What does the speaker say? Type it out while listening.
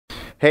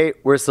Hey,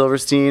 we're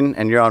Silverstein,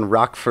 and you're on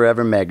Rock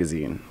Forever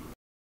Magazine.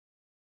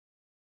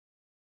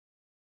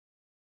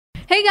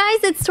 Hey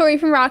guys, it's Tori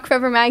from Rock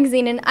Forever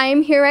Magazine, and I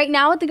am here right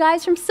now with the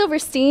guys from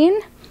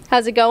Silverstein.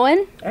 How's it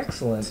going?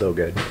 Excellent. So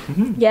good.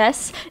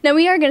 Yes. Now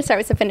we are going to start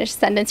with some finished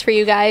sentence for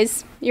you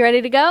guys. You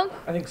ready to go?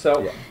 I think so.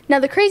 Yeah. Now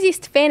the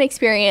craziest fan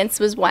experience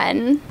was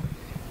when?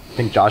 I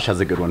think Josh has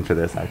a good one for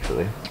this,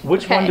 actually.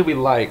 Which Okay. one do we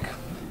like?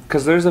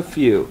 Because there's a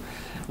few.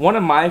 One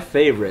of my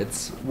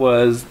favorites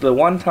was the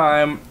one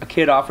time a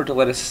kid offered to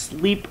let us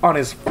sleep on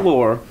his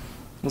floor.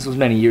 This was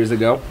many years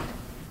ago.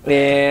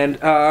 And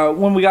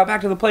when we got back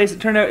to the place, it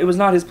turned out it was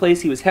not his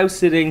place. He was house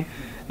sitting,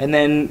 and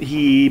then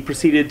he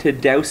proceeded to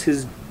douse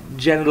his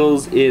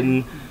genitals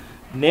in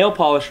nail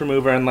polish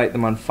remover and light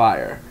them on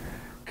fire.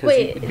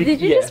 Wait, did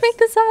you just make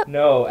this up?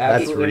 No,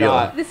 absolutely real.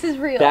 not. This is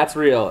real. That's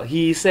real.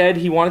 He said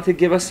he wanted to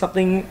give us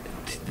something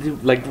to,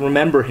 like,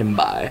 remember him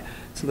by.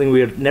 Something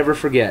we would never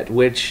forget,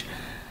 which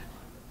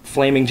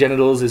flaming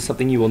genitals is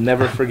something you will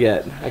never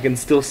forget. I can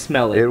still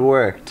smell it. It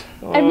worked.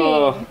 I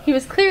mean, he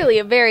was clearly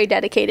a very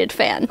dedicated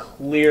fan.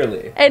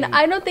 Clearly. And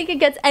I don't think it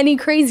gets any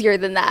crazier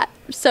than that.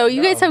 So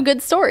you guys have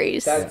good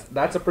stories.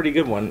 That's a pretty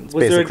good one.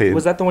 basically-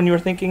 Was that the one you were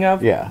thinking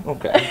of? Yeah.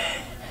 Okay.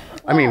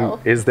 I mean, Wow.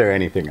 is there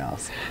anything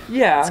else?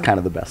 Yeah. It's kind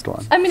of the best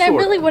one. I mean, I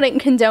Sort really of.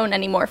 wouldn't condone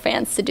any more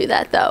fans to do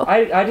that, though.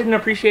 I didn't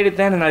appreciate it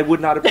then, and I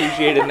would not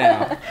appreciate it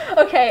now.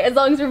 Okay, as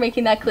long as we're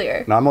making that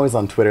clear. No, I'm always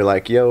on Twitter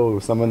like, yo,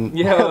 someone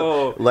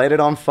Yo. light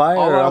it on fire.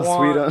 All I I'll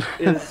sweet want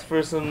on. is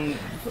for some...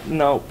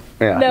 Nope.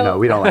 Yeah, No. no,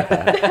 we don't like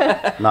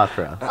that. Not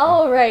for us.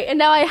 All right, and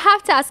now I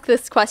have to ask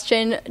this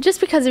question just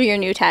because of your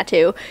new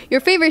tattoo.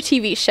 Your favorite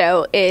TV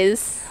show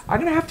is... I'm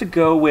going to have to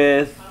go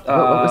with... What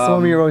was the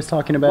one we were always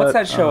talking about? What's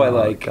that show I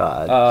like?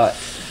 God.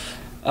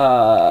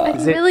 I'm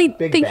Is it really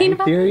Big thinking Bang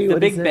about Theory? The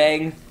What Big is it?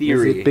 Bang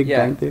Theory. Is it Big Yeah.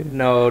 Bang Theory?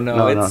 No,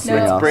 No, it's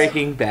something else.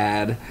 Breaking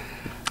Bad.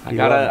 I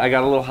got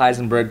a little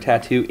Heisenberg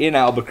tattoo in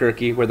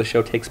Albuquerque where the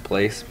show takes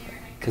place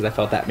because I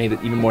felt that made it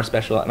even more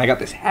special. And I got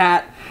this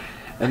hat,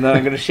 and then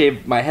I'm gonna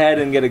shave my head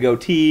and get a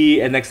goatee.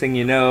 And next thing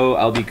you know,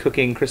 I'll be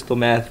cooking crystal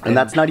meth And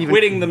that's not even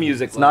quitting the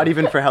music. It's not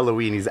even for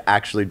Halloween. He's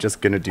actually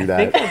just gonna do that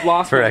think I've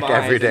lost for my like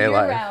mind. everyday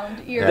life. Year-round,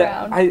 Yeah.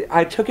 year-round.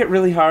 I took it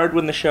really hard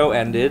when the show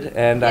ended,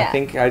 and I Yeah.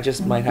 think I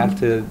just might have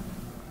to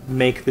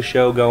make the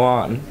show go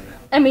on.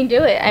 I mean,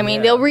 do it. I mean,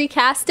 Yeah. they'll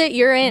recast it,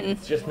 you're in.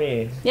 It's just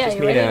me. Yeah, just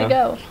you're me ready now. to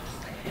go.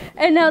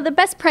 And now, the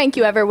best prank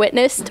you ever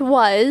witnessed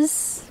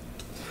was...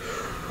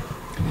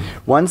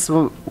 Once,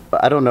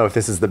 I don't know if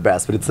this is the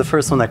best, but it's the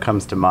first one that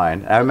comes to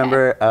mind. I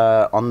remember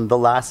on the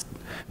last,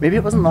 maybe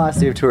it wasn't the last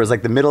day of tour, it was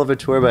like the middle of a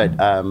tour,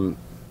 but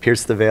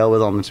Pierce the Veil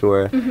was on the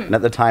tour. And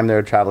at the time they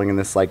were traveling in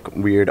this like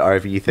weird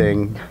RV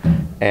thing.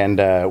 And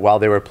while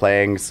they were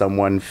playing,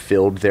 someone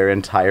filled their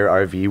entire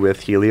RV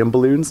with helium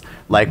balloons,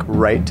 like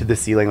right to the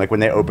ceiling. Like when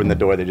they opened the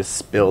door, they just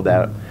spilled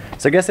out.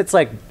 So I guess it's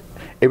like,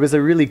 it was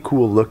a really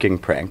cool looking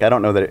prank. I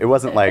don't know that it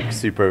wasn't like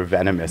super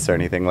venomous or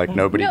anything. Like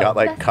nobody No, got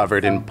like that's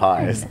covered in so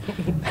pies.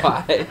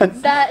 Bye.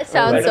 That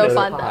sounds so Regular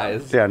fun, though.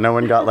 pies. Yeah, no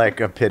one got like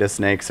a pit of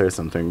snakes or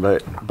something,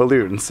 but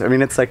balloons. I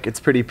mean, it's like, it's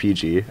pretty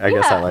PG. I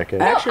guess I Yeah. like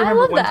it. I actually I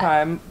remember love one that.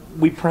 time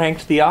we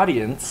pranked the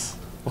audience.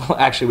 Well,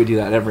 actually, we do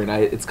that every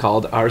night. It's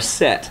called our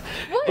set.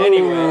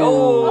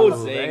 Anyway,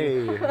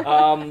 zing.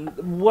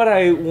 What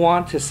I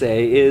want to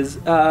say is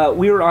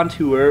we were on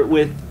tour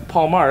with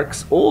Paul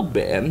Marc's old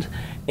band,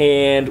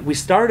 and we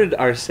started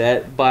our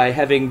set by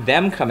having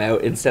them come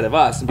out instead of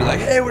us and be like,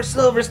 hey, we're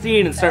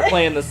Silverstein, and start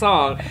playing the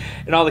song.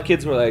 And all the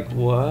kids were like,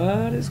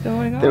 what is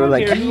going on They were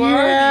like, here? Who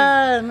are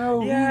yeah,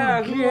 no,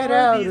 Yeah, who get are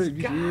out. these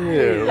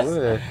Yeah, guys?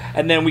 what?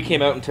 And then we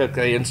came out and took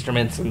the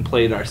instruments and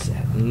played our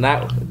set, and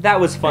that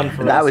was fun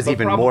for us. That was but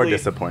even more probably-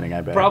 disappointing,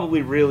 I bet.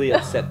 Probably really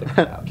upset the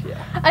crowd.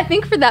 Yeah. I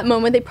think for that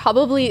moment, they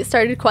probably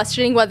started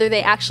questioning whether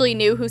they actually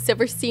knew who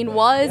Silverstein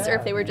was or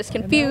if they were just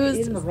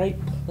confused. In the right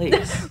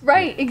place.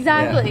 Right,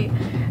 exactly.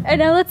 And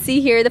now let's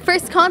see here. The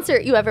first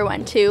concert you ever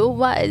went to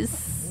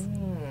was...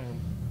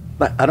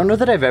 But I don't know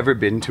that I've ever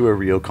been to a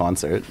real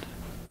concert.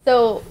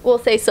 So we'll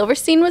say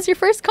Silverstein was your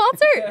first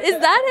concert? Is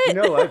that it?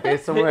 You know what?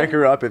 Based on where I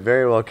grew up, it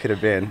very well could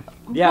have been.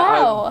 Yeah.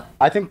 Wow.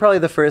 I think probably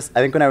the first, I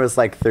think when I was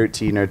like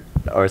 13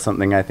 or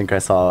something, I think I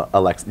saw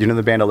you know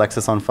the band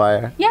Alexis on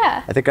Fire?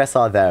 Yeah. I think I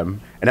saw them.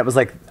 And it was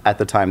like, at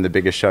the time, the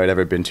biggest show I'd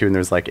ever been to, and there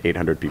was like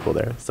 800 people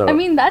there. So I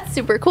mean, that's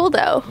super cool,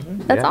 though.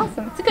 That's Yeah.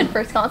 awesome. It's a good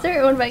first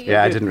concert. What about you?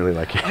 yeah, I didn't really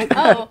like it.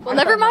 Oh, well,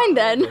 never mind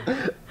then.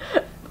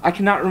 I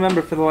cannot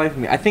remember for the life of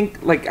me. I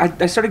think like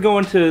I started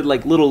going to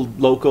like little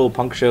local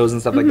punk shows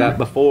and stuff like that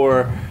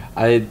before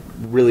I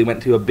really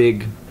went to a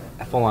big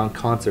full-on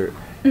concert,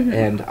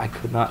 and I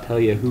could not tell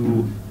you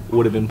who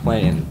would have been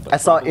playing. But I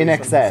saw probably In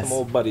Excess. Some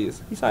old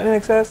buddies. You saw In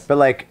Excess? But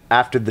like,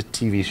 after the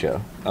TV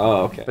show.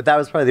 Oh, okay. But that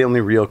was probably the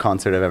only real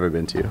concert I've ever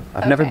been to.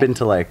 I've never Okay. been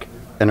to like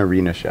an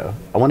arena show.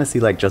 I want to see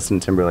like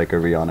Justin Timberlake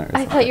or Rihanna or something.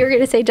 I thought you were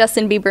going to say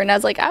Justin Bieber, and I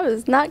was like, I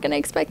was not going to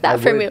expect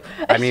that from you.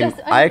 I mean,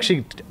 I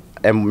actually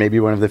am maybe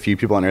one of the few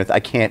people on earth,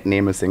 I can't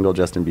name a single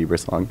Justin Bieber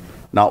song.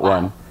 Not Wow.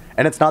 one.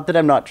 And it's not that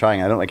I'm not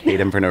trying. I don't like hate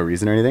him for no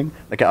reason or anything.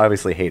 Like, I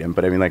obviously hate him,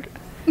 but I mean, like,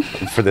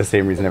 for the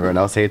same reason everyone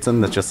else hates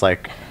him. That's just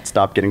like,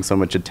 stop getting so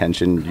much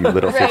attention, you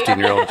little Right.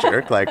 15-year-old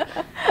jerk. Like,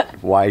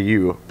 why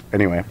you?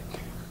 Anyway,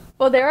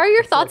 Well, there are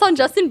your thoughts on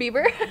Justin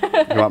Bieber.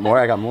 you want more?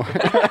 I got more.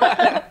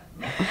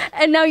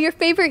 And now your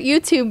favorite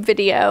YouTube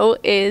video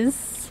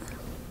is...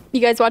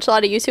 You guys watch a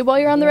lot of YouTube while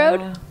you're on the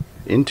road?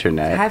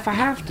 Internet. If I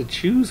have to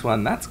choose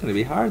one, that's going to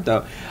be hard,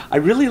 though. I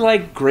really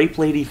like Grape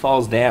Lady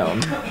Falls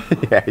Down.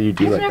 Yeah, you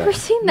do I've like never that.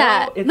 seen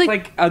that. It's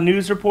like a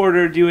news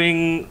reporter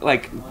doing,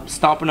 like,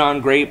 stomping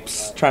on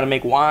grapes, trying to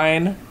make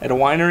wine at a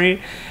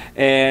winery,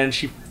 and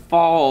she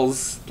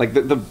falls, like,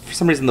 for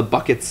some reason the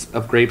buckets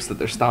of grapes that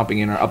they're stomping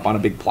in are up on a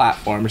big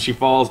platform, and she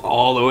falls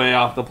all the way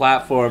off the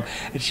platform,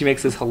 and she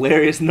makes this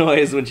hilarious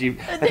noise when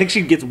I think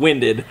she gets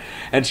winded,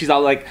 and she's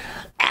all like,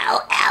 ow,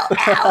 ow,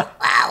 ow,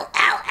 ow,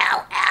 ow,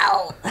 ow,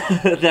 ow.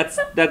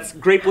 That's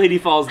Grape Lady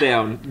Falls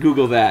Down.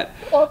 Google that.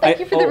 Well, thank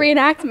you for the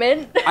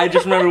reenactment. I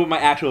just remember what my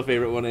actual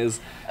favorite one is.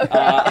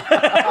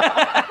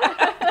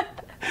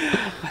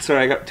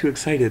 Sorry, I got too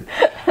excited.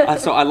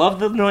 So I love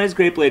the noise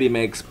Grape Lady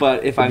makes,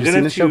 but if I'm Have you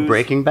gonna seen the show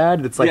Breaking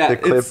Bad? It's like the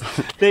clip.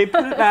 They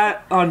put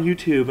that on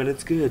YouTube, and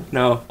it's good.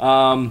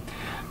 No,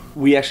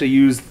 we actually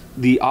used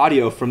the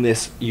audio from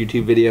this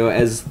YouTube video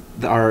as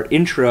our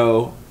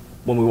intro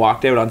when we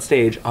walked out on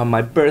stage on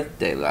my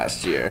birthday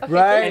last year. Okay,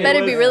 Right. so this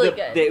better be really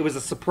good. It was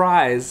a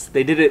surprise.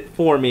 They did it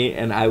for me,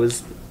 and I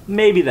was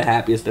maybe the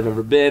happiest I've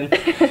ever been.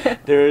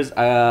 There's,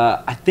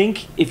 I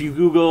think if you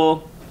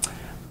Google,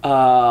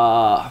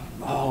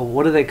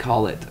 what do they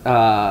call it?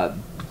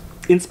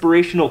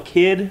 Inspirational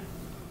kid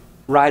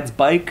rides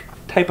bike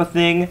type of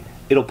thing.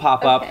 It'll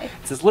pop up. Okay.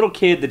 It's this little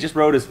kid that just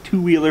rode his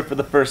two-wheeler for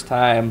the first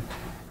time.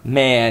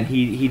 Man,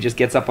 he just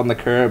gets up on the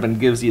curb and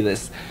gives you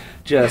this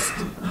just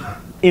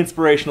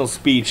inspirational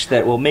speech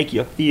that will make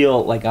you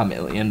feel like $1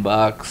 million.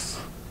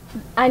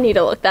 I need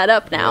to look that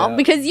up now Yeah.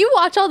 because you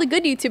watch all the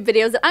good YouTube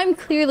videos that I'm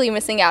clearly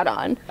missing out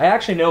on. I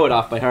actually know it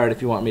off by heart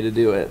if you want me to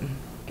do it.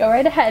 Go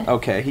right ahead.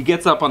 Okay, he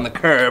gets up on the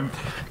curb.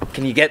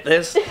 Can you get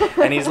this?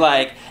 And he's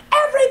like,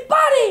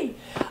 everybody,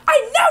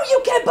 I know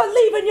you can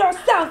believe in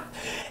yourself.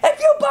 If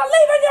you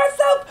believe in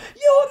yourself,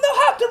 you will know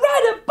how to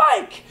ride a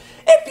bike.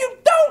 If you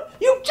don't,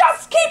 you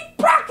just keep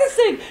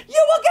practicing.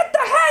 You will get the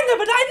hang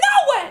of it. I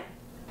know it.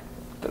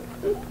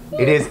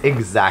 It is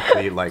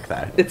exactly like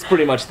that. It's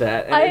pretty much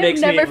that. And I it have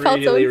makes me never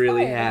felt so really,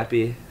 really inspired.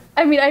 happy.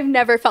 I mean, I've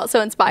never felt so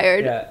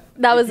inspired. That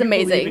was If you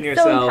amazing. believe in So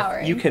yourself,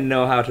 empowering. you can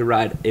know how to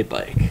ride a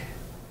bike.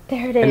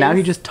 There it is. And now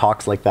he just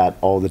talks like that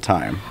all the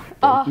time.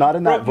 Oh. Not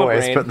in that Broke my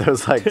voice, brain. but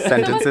those like That must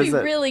sentences. be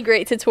that- really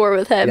great to tour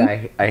with him.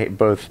 yeah, I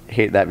both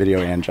hate that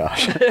video and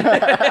Josh.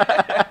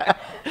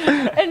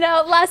 And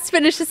now, last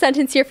finish the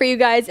sentence here for you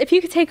guys. If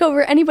you could take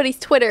over anybody's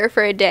Twitter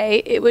for a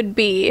day, it would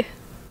be...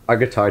 Our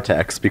guitar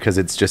text, because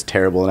it's just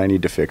terrible and I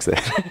need to fix it.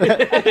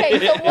 Okay,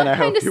 so what And I kind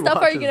hope of he stuff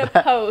are you watches going to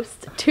that.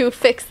 post to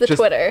fix the Just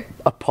Twitter?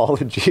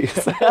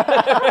 Apologies.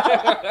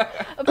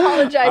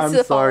 Apologize to I'm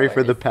the sorry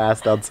for the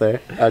followers. past, I'd say.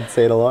 I'd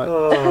say it a lot.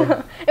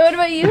 And what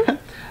about you?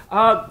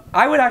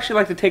 I would actually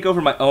like to take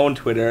over my own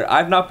Twitter.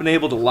 I've not been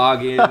able to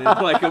log in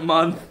like a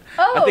month.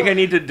 Oh. I think I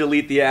need to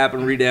delete the app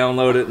and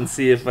re-download it and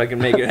see if I can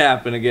make it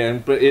happen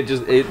again. But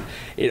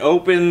it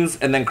opens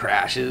and then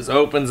crashes,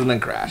 opens and then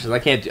crashes. I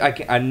can't.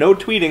 No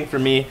tweeting for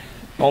me.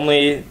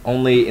 Only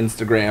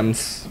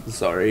Instagrams.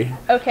 Sorry.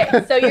 Okay,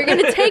 so you're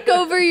going to take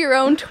over your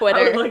own Twitter.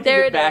 I would like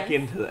there to it get back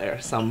is. into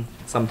there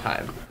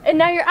sometime. And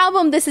now your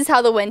album, This Is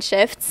How the Wind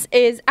Shifts,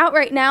 is out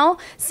right now.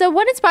 So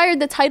what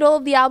inspired the title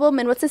of the album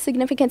and what's the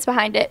significance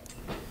behind it?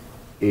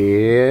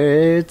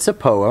 It's a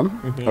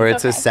poem, or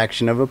it's a Okay.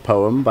 section of a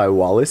poem by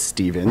Wallace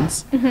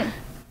Stevens.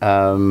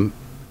 And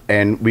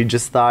we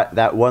just thought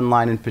that one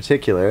line in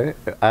particular,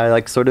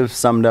 sort of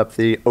summed up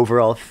the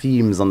overall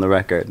themes on the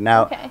record.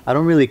 Now, Okay. I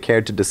don't really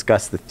care to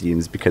discuss the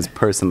themes because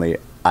personally,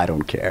 I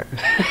don't care.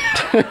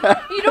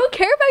 You don't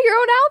care about your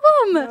own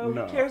album?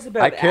 Who cares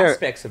about I care.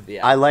 aspects of the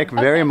I album? like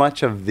very Okay.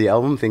 much of the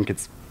album, think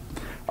it's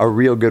a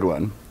real good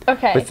one.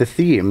 Okay. But the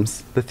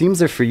themes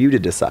are for you to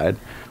decide.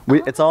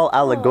 It's all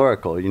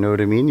allegorical, you know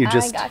what I mean? You I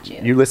just got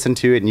you. listen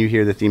to it and you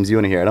hear the themes you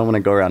want to hear. I don't want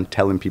to go around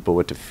telling people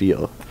what to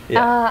feel.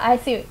 I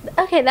see.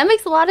 Okay, that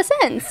makes a lot of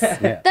sense.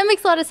 That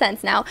makes a lot of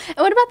sense now. And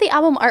what about the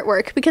album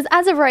artwork? Because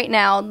as of right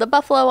now, the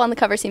buffalo on the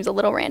cover seems a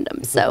little random.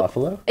 Is it a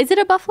buffalo? Is it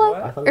a buffalo?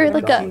 What? I thought it Or was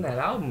like a I've seen a... that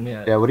album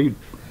yet. Yeah, what do you...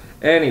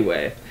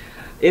 Anyway,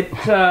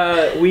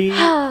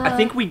 I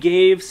think we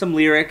gave some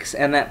lyrics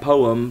and that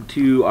poem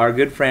to our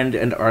good friend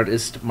and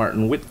artist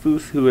Martin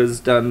Whitfuth, who has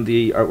done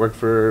the artwork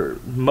for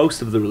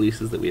most of the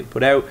releases that we have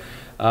put out,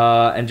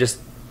 and just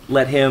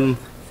let him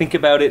think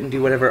about it and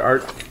do whatever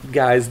art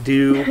guys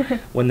do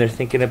when they're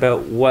thinking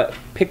about what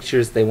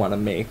pictures they want to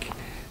make.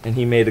 And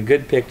he made a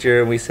good picture,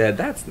 and we said,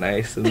 that's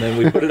nice, and then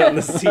we put it on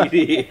the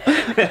CD.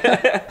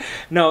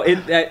 No, it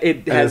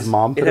And has... his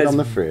mom put it has- on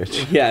the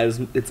fridge. Yeah,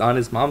 it's on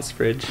his mom's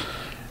fridge.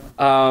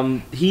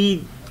 There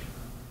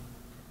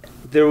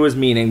was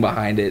meaning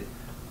behind it.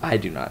 I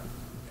do not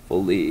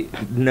fully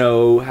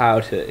know how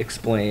to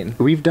explain.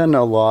 We've done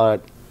a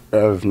lot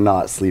of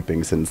not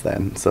sleeping since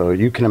then. So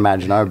you can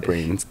imagine our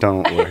brains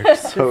don't work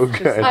so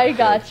good. I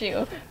got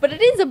you. But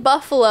it is a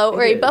buffalo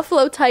or a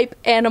buffalo type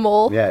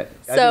animal. Yeah, I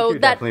think you're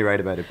definitely right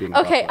about it being a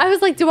Okay, buffalo. I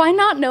was like, do I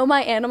not know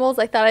my animals?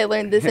 I thought I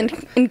learned this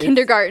in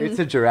kindergarten. It's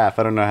a giraffe.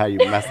 I don't know how you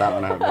messed that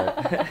one up.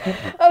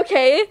 But.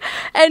 Okay,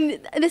 and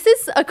this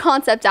is a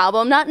concept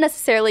album, not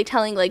necessarily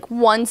telling like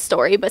one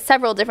story, but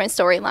several different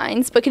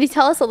storylines. But could you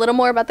tell us a little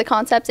more about the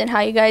concept and how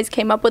you guys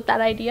came up with that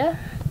idea?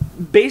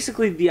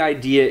 Basically, the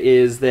idea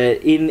is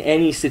that in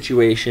any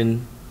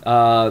situation,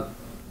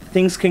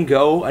 things can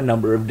go a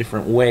number of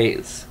different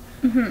ways.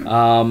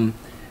 And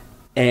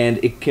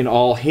it can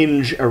all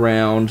hinge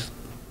around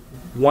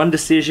one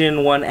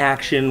decision, one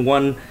action,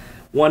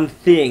 one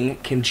thing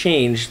can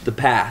change the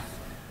path.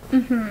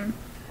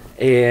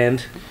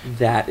 And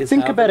that is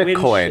Think how about the a wind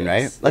coin, shifts.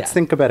 right? Let's Yeah.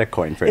 think about a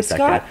coin for a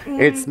second.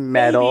 It's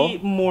metal.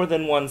 Maybe more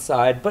than one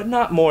side, but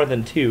not more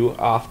than two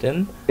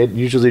often. It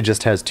usually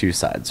just has two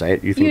sides,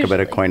 right? You think about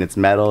a Usually. coin, it's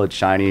metal, it's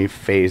shiny,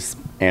 face,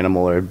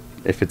 animal, or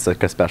if it's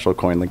like a special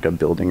coin, like a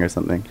building or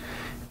something.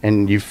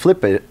 And you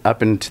flip it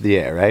up into the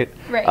air, right?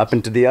 Right. Up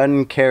into the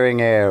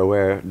uncaring air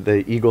where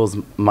the eagles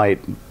might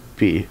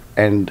be.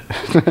 And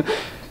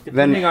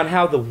Depending then on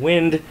how the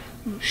wind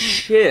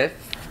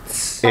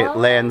shifts, it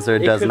lands or it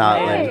does could not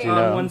land land, you on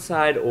know? one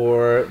side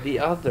or the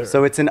other.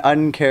 So it's an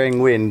uncaring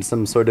wind,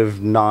 some sort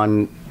of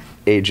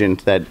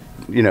non-agent that,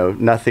 you know,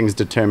 nothing's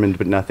determined,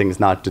 but nothing's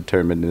not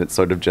determined. And it's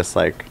sort of just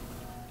like,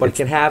 but it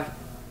can have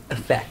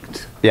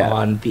effect Yeah.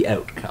 on the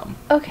outcome.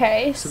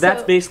 Okay, So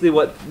that's basically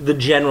what the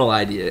general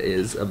idea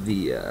is of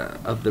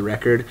the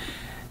record.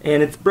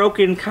 And it's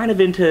broken kind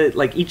of into,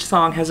 like, each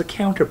song has a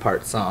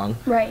counterpart song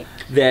right.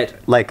 that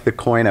like the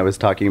coin I was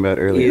talking about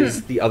earlier.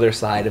 is the other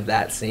side of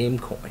that same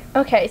coin.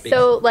 Okay,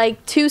 so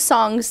like two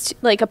songs,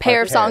 like a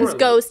pair of songs pair.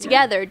 goes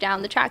together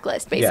down the track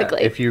list,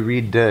 basically. If you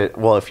read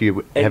if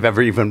you have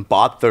ever even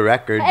bought the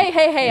record,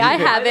 Hey, I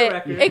have the it.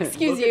 record.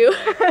 Excuse you.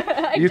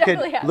 I you could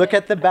definitely have look it.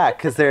 at the back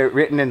because they're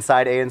written in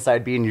side A and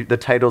side B, and the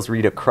titles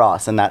read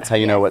across, and that's how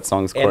you know what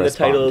songs And the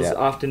correspond. titles yeah.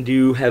 often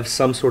do have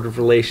some sort of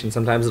relation.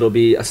 Sometimes it'll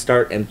be a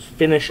start and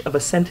finish of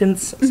a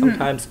sentence.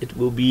 Sometimes it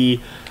will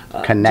be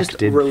Connected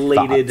just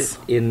related thoughts.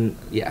 in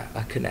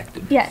a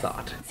connected Yes.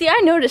 thought. See,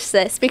 I noticed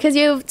this because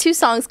you have two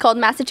songs called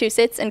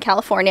Massachusetts and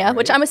California,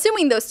 which I'm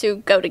assuming those two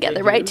go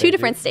together, right? Two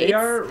different states. They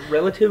are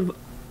relative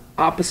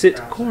opposite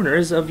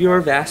corners of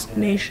your vast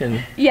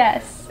nation.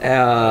 Yes.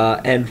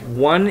 And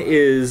one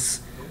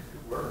is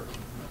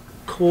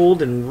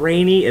cold and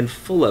rainy and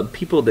full of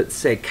people that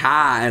say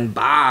ka and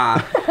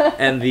ba,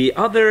 and the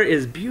other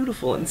is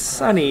beautiful and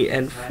sunny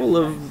and full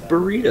of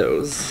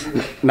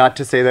burritos. Not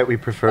to say that we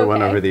prefer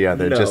one Okay. over the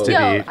other, No. just to No,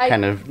 be I-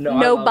 kind of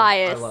No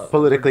bias.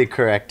 politically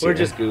correct We're here.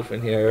 just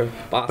goofing here.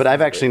 But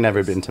I've actually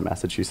never been to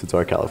Massachusetts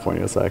or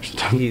California, so I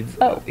actually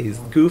don't. He's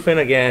goofing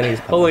again.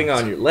 He's pulling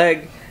on your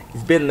leg.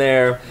 He's been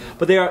there,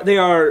 but they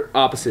are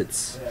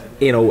opposites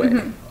in a way.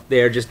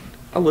 They are just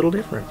a little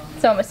different,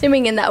 So I'm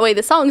assuming in that way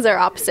the songs are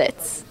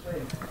opposites,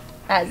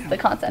 as the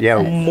concept Yeah.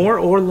 says. more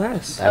or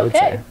less. I would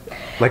Okay. say.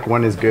 Like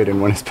one is good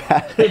and one is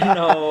bad.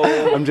 No,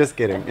 I'm just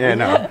kidding. Yeah,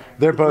 no.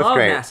 They're both love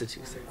great.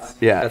 Massachusetts.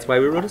 Yeah. That's why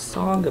we wrote a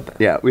song about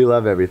it. Yeah, we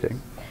love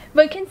everything.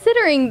 But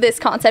considering this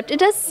concept, it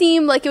does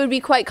seem like it would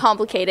be quite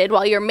complicated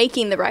while you're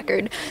making the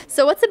record.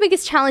 So what's the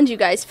biggest challenge you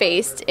guys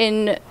faced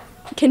in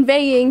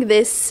conveying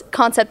this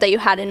concept that you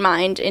had in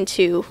mind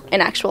into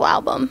an actual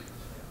album?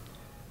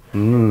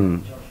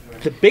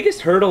 The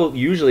biggest hurdle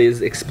usually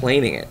is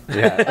explaining it.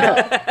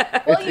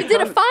 Yeah. Well, you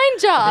did a fine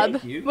job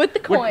Thank you. with the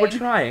coin. We're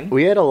trying.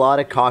 We had a lot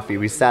of coffee.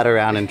 We sat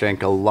around and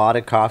drank a lot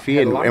of coffee, Had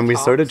a and, lot of and we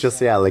sort of talks.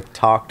 just, like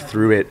talked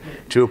through it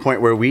to a point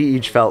where we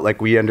each felt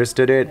like we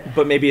understood it.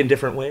 But maybe in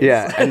different ways.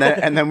 Yeah, and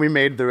then we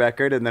made the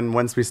record, and then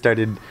once we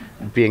started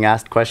being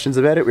asked questions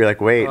about it, we were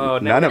like, wait, Oh,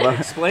 now none of we have to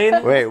us.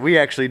 explain? Wait, we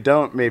actually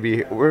don't.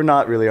 Maybe we're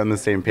not really on the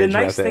same The page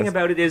nice about thing this.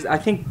 about it is, I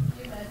think,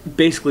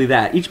 basically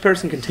that each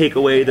person can take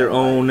away their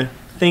own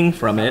thing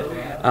from it,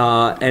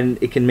 and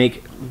it can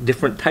make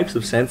different types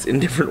of sense in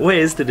different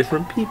ways to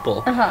different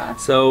people.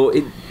 So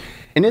it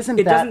and isn't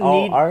it that doesn't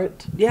all need-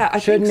 art? Yeah, I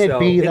Shouldn't think it so.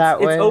 be that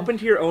way? It's open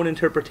to your own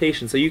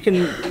interpretation, so you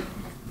can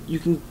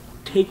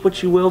take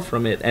what you will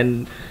from it,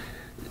 and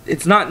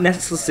it's not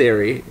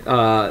necessary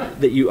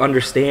that you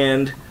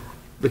understand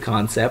the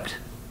concept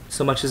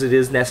so much as it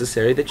is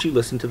necessary that you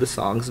listen to the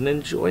songs and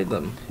enjoy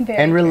them.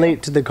 And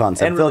relate to the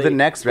concept. And So the relate-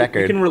 next you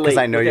record, can relate because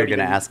I know you're without going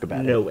to even ask about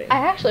it. knowing. I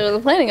actually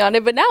wasn't planning on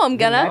it, but now I'm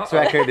gonna. Next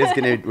record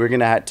is we're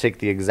gonna take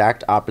the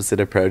exact opposite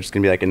approach. It's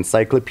gonna be like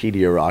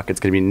encyclopedia rock. It's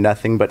gonna be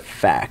nothing but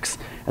facts,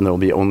 and there will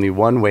be only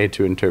one way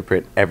to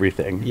interpret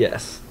everything.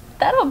 Yes.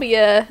 That'll be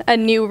a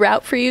new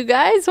route for you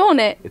guys, won't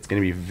it? It's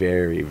gonna be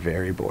very,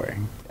 very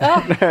boring.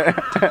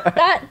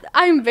 That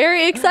I'm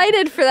very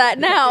excited for that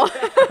now.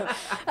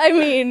 I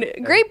mean,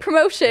 great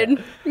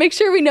promotion. Make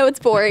sure we know it's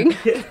boring.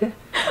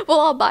 We'll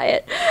all buy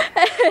it.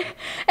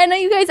 And now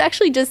you guys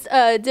actually just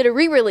did a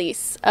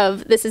re-release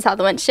of This Is How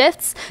the Wind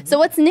Shifts. So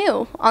what's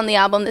new on the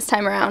album this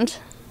time around?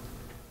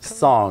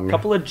 song.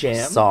 Couple of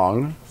jam.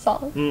 Song.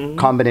 Song.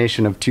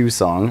 Combination of 2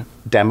 song.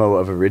 Demo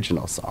of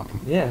original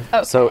song. Yeah.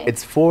 Okay. So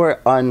it's 4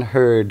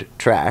 unheard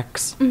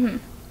tracks.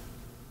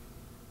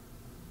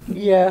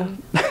 Yeah.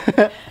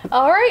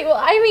 All right. Well,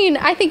 I mean,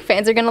 I think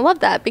fans are gonna love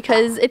that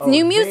because it's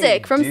new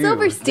music from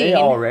Silverstein. They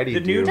already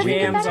The new do. Doesn't get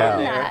jams better on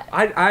than there.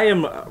 that. I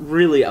am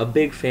really a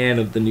big fan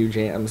of the new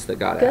jams that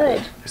got Good.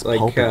 added. Like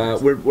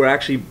pulpits. we're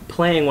actually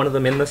playing one of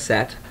them in the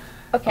set,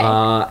 Okay.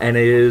 and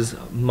it is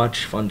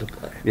much fun to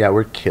play. Yeah,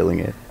 we're killing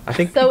it. I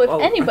think So if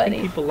I anybody-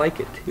 think people like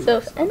it too. So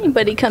if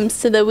anybody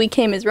comes to the We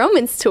Came as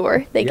Romans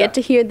tour, they Yeah. get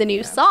to hear the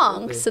new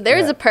song. So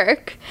there's a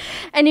perk.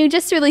 And you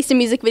just released a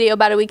music video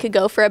about a week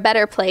ago for A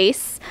Better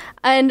Place.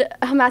 And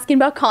I'm asking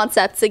about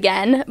concepts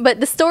again, but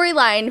the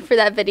storyline for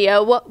that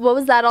video, what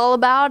was that all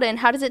about and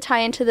how does it tie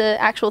into the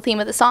actual theme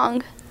of the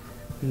song?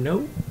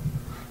 No.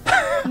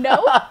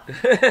 No?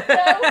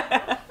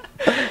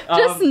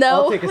 Just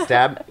no. I'll take a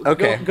stab.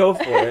 Okay. Go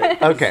for it.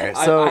 Okay.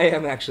 So I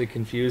am actually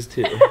confused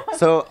too.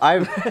 so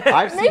I've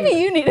seen, Maybe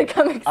you need to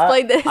come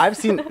explain this. I've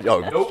seen. Oh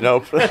nope.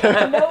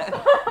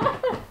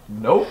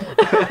 Nope.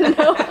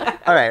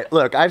 All right.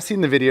 Look, I've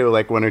seen the video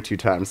like 1 or 2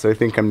 times, so I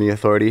think I'm the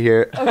authority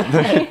here.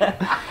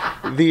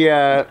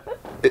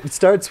 It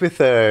starts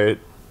with a.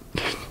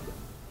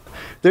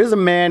 There's a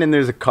man and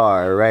there's a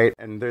car, right?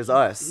 And there's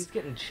us. He's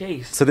getting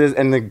chased. So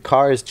the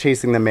car is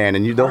chasing the man,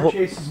 and the Car whole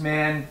chases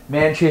man,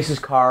 man chases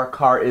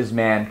car is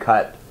man,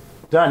 cut.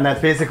 done. That's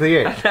basically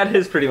it. That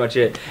is pretty much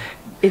it.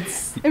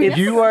 It's I mean, it's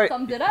that you are-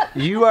 summed it up.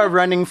 You are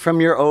running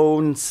from your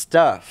own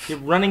stuff. you're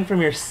running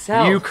from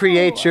yourself. You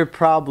create your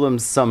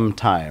problems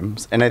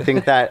sometimes, and I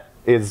think that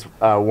is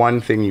one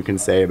thing you can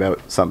say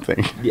about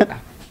something. Yeah.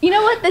 You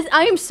know what?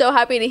 I am so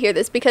happy to hear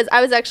this because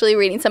I was actually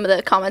reading some of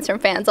the comments from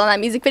fans on that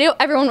music video.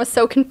 Everyone was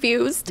so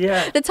confused.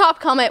 Yeah. The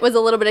top comment was a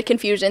little bit of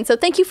confusion. So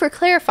thank you for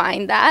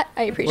clarifying that.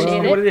 I appreciate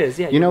Well, it. what it is,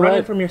 yeah. You know you're running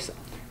what? from yourself.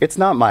 It's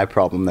not my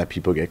problem that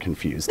people get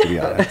confused, to be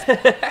honest.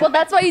 Well,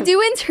 that's why you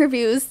do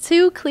interviews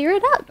to clear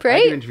it up, I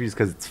right? do interviews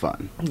because it's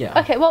fun. Yeah.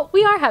 Okay, well,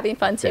 we are having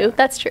fun too.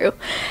 That's true.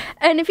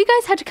 And if you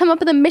guys had to come up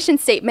with a mission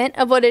statement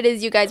of what it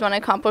is you guys want to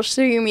accomplish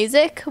through your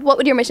music, what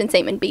would your mission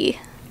statement be?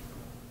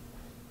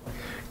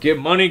 Get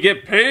money,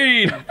 get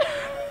paid.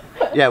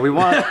 Yeah, we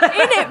want In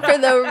it for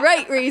the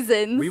right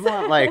reasons. we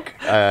want like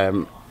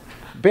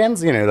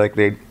bands, like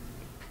they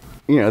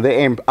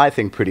aim, I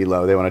think, pretty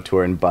low. They want to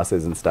tour in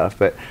buses and stuff,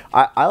 but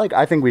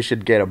I think we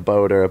should get a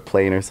boat or a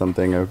plane or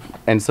something,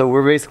 and so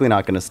we're basically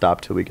not going to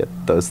stop till we get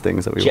those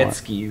things that we Jet want.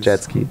 skis.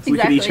 Jet skis. We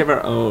could each Exactly. have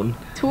our own.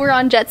 Tour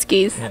on jet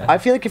skis. I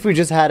feel like if we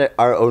just had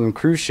our own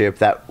cruise ship,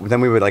 then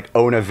we would like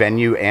own a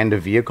venue and a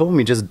vehicle, and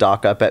we just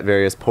dock up at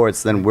various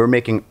ports. Then we're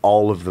making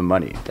all of the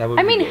money. That would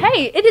I be mean, good.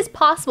 hey, it is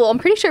possible. I'm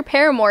pretty sure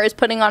Paramore is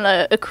putting on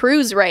a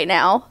cruise right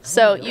now.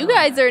 So you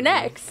guys are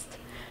next.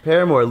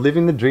 Paramore,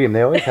 living the dream.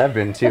 They always have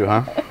been too,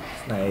 huh?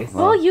 Nice.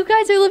 Well, you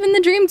guys are living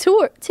the dream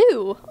tour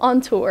too, on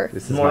tour.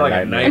 This is More my like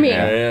a nightmare. I mean-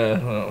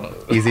 nightmare.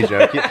 Yeah. Easy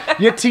joke.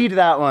 You teed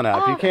that one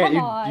up. Oh, You can't.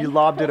 come on. You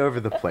lobbed it over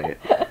the plate.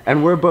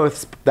 And we're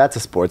both. That's a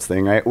sports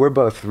thing, right? We're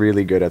both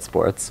really good at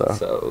sports. So,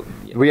 So,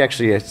 yeah. we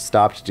actually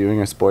stopped doing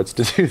our sports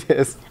to do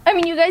this. I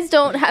mean, you guys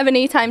don't have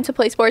any time to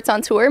play sports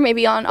on tour,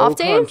 maybe on off Au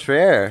days?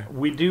 contraire.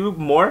 We do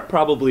more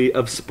probably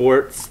of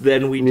sports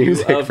than we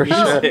Music, do of for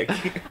sure. music.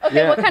 Okay,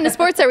 Yeah. what kind of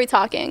sports are we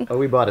talking? Oh,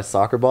 we bought a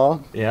soccer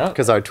ball. Yeah.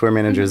 Because our tour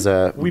manager's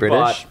We British.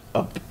 bought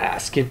a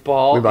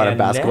basketball. We bought a and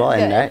basketball net.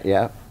 and net.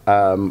 Yeah.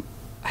 A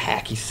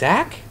hacky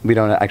sack. We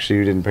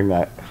didn't bring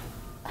that.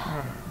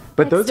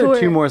 But Next those are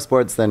 2 tour. more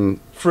sports than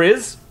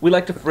Frizz. We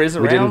like to frizz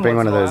around. we didn't bring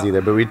once one of in a those while.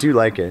 either. But we do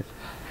like it.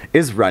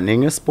 Is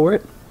running a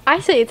sport? I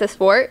say it's a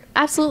sport.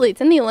 Absolutely.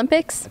 It's in the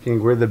Olympics. I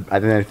think we're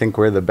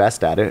the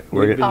best at it.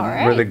 We're, We've been- All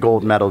right. we're the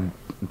gold medal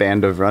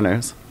band of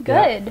runners.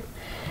 Good.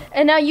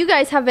 And now you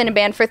guys have been a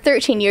band for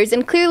 13 years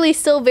and clearly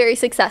still very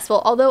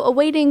successful, although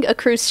awaiting a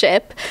cruise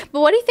ship.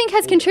 But what do you think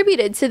has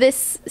contributed to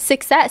this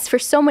success for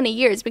so many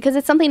years? Because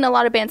it's something a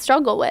lot of bands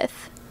struggle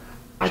with.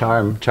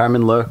 Charm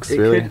and looks, It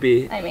really. could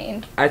be. I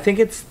mean, I think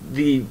it's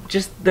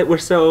just that we're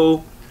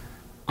so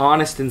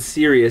honest and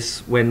serious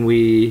when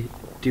we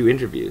do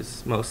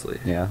interviews, mostly.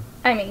 Yeah.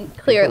 I mean, People love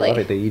it.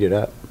 clearly. They eat it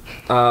up.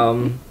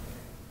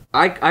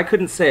 I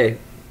couldn't say.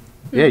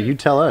 Yeah, you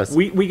tell us.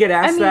 We get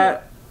asked I mean-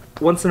 that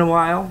once in a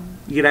while.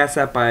 You get asked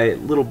that by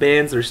little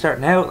bands that are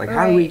starting out. Like,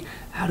 how Right.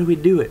 do we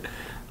do it?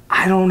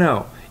 I don't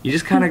know. You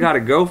just kind of got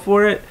to go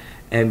for it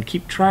and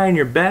keep trying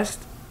your best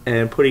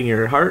and putting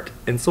your heart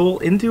and soul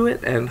into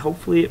it, and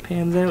hopefully it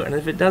pans out. And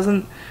if it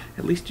doesn't,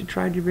 at least you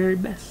tried your very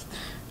best.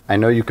 I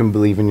know you can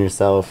believe in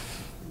yourself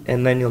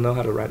And then you'll know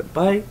how to ride a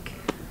bike.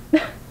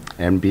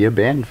 and be a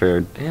band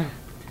for Yeah.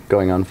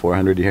 going on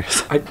 400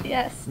 years.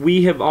 Yes.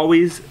 We have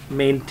always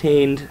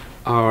maintained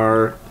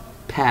our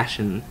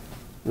passion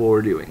while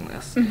we're doing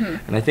this.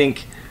 And I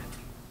think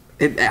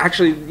it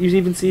actually, you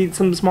even see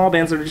some small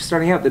bands that are just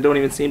starting out that don't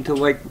even seem to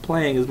like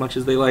playing as much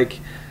as they like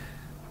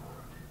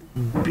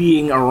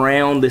being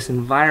around this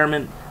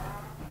environment.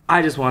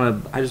 I just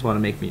want to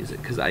make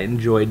music because I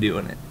enjoy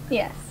doing it.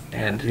 Yes.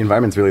 And The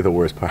environment's really the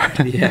worst part.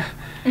 yeah.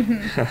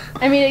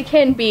 I mean, it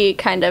can be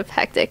kind of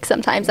hectic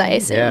sometimes, I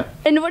assume. Yeah.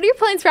 And what are your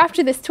plans for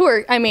after this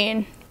tour? I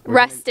mean,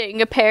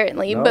 resting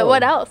apparently, but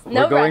what else?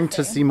 We're going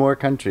to resting. see more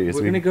countries.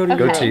 We're gonna go to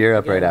Europe.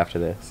 Europe Yeah. right after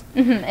this.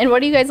 And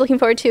what are you guys looking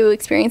forward to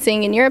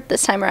experiencing in Europe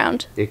this time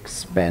around?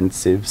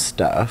 Expensive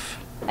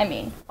stuff. I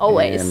mean,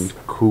 always. And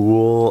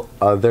cool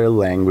other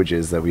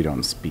languages that we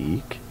don't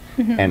speak.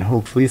 And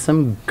hopefully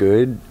some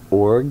good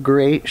or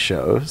great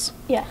shows.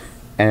 Yeah.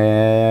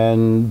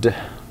 And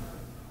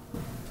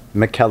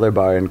McKellar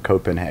Bar in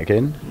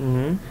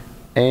Copenhagen.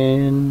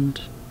 And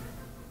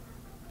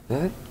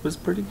That was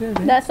pretty good.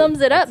 That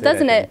sums it up,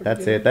 doesn't I it? think.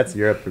 That's it. That's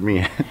Europe for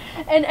me.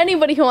 And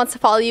anybody who wants to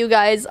follow you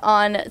guys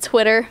on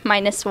Twitter,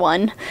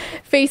 -1,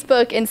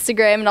 Facebook,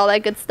 Instagram, and all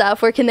that good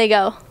stuff, where can they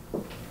go?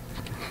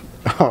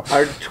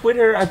 Our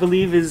Twitter, I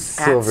believe, is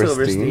Silverstein.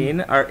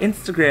 @Silverstein. Our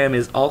Instagram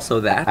is also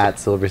that.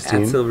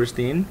 @Silverstein.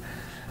 @Silverstein.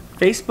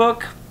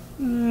 Facebook,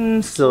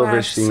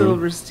 Silverstein.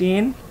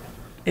 /Silverstein.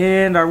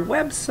 And our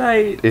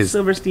website Is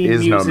no matter.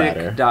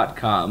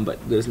 silversteinmusic.com, but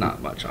there's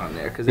not much on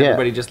there because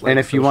everybody just likes and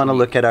if you social want to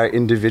look media. at our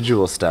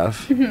individual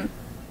stuff,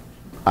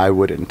 I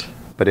wouldn't.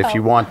 But if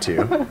you want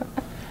to,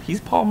 He's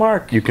Paul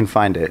Marc. you can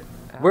find it.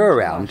 We're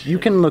around. You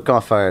can look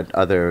off our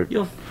other.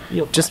 You'll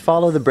Just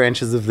follow the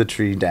branches of the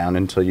tree down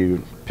until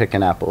you pick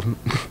an apple.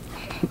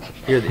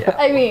 hear the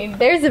I mean,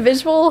 there's a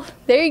visual.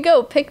 There you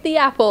go. Pick the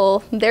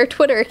apple. Their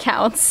Twitter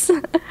accounts.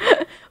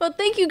 Well,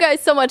 thank you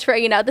guys so much for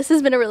hanging out. This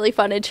has been a really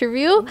fun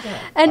interview.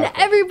 And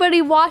everybody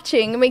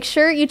watching, make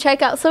sure you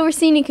check out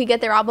Silverstein. You could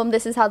get their album,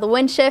 This Is How the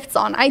Wind Shifts,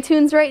 on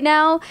iTunes right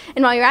now.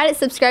 And while you're at it,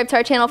 subscribe to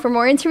our channel for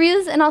more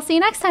interviews. And I'll see you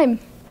next time.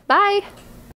 Bye.